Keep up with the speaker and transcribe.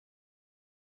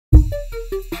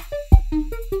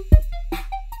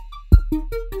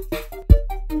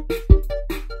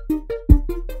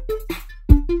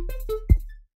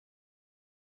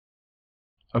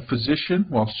A physician,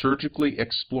 while surgically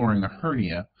exploring a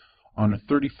hernia on a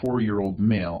 34-year-old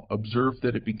male, observed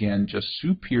that it began just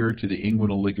superior to the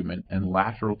inguinal ligament and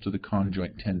lateral to the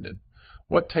conjoint tendon.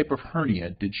 What type of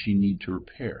hernia did she need to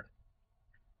repair?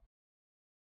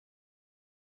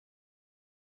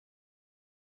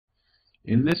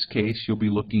 In this case, you'll be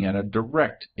looking at a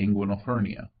direct inguinal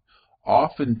hernia.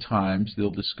 Oftentimes,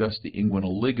 they'll discuss the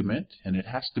inguinal ligament, and it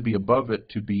has to be above it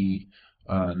to be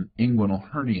an inguinal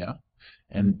hernia,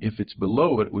 and if it's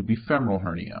below it, it would be femoral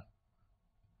hernia.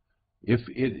 If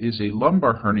it is a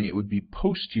lumbar hernia, it would be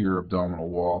posterior abdominal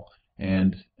wall,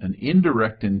 and an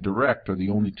indirect and direct are the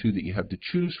only two that you have to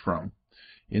choose from.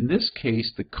 In this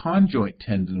case, the conjoint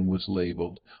tendon was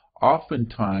labeled.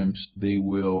 Oftentimes, they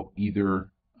will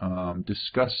either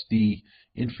discuss the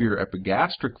inferior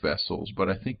epigastric vessels, but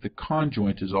I think the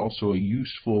conjoint is also a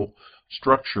useful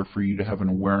structure for you to have an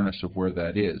awareness of where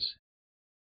that is.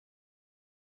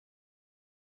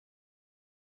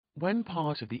 When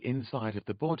part of the inside of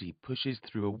the body pushes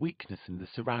through a weakness in the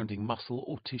surrounding muscle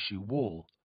or tissue wall,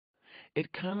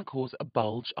 it can cause a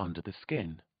bulge under the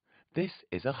skin. This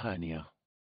is a hernia.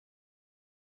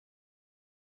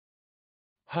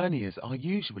 Hernias are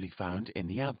usually found in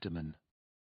the abdomen.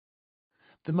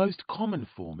 The most common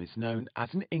form is known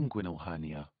as an inguinal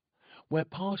hernia, where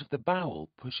part of the bowel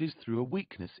pushes through a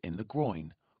weakness in the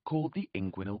groin, called the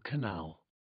inguinal canal.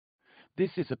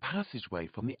 This is a passageway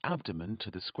from the abdomen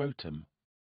to the scrotum.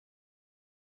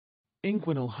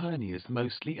 Inguinal hernias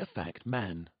mostly affect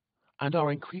men, and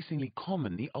are increasingly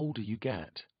common the older you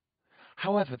get.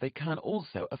 However, they can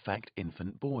also affect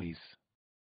infant boys.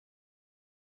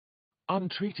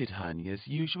 Untreated hernias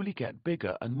usually get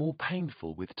bigger and more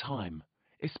painful with time,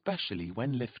 especially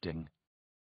when lifting.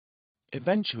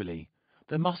 Eventually,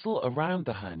 the muscle around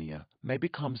the hernia may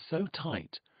become so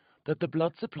tight that the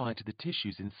blood supply to the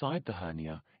tissues inside the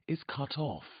hernia is cut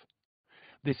off.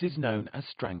 This is known as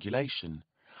strangulation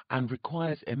and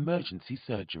requires emergency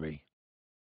surgery.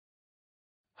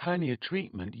 Hernia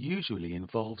treatment usually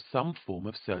involves some form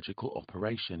of surgical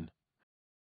operation.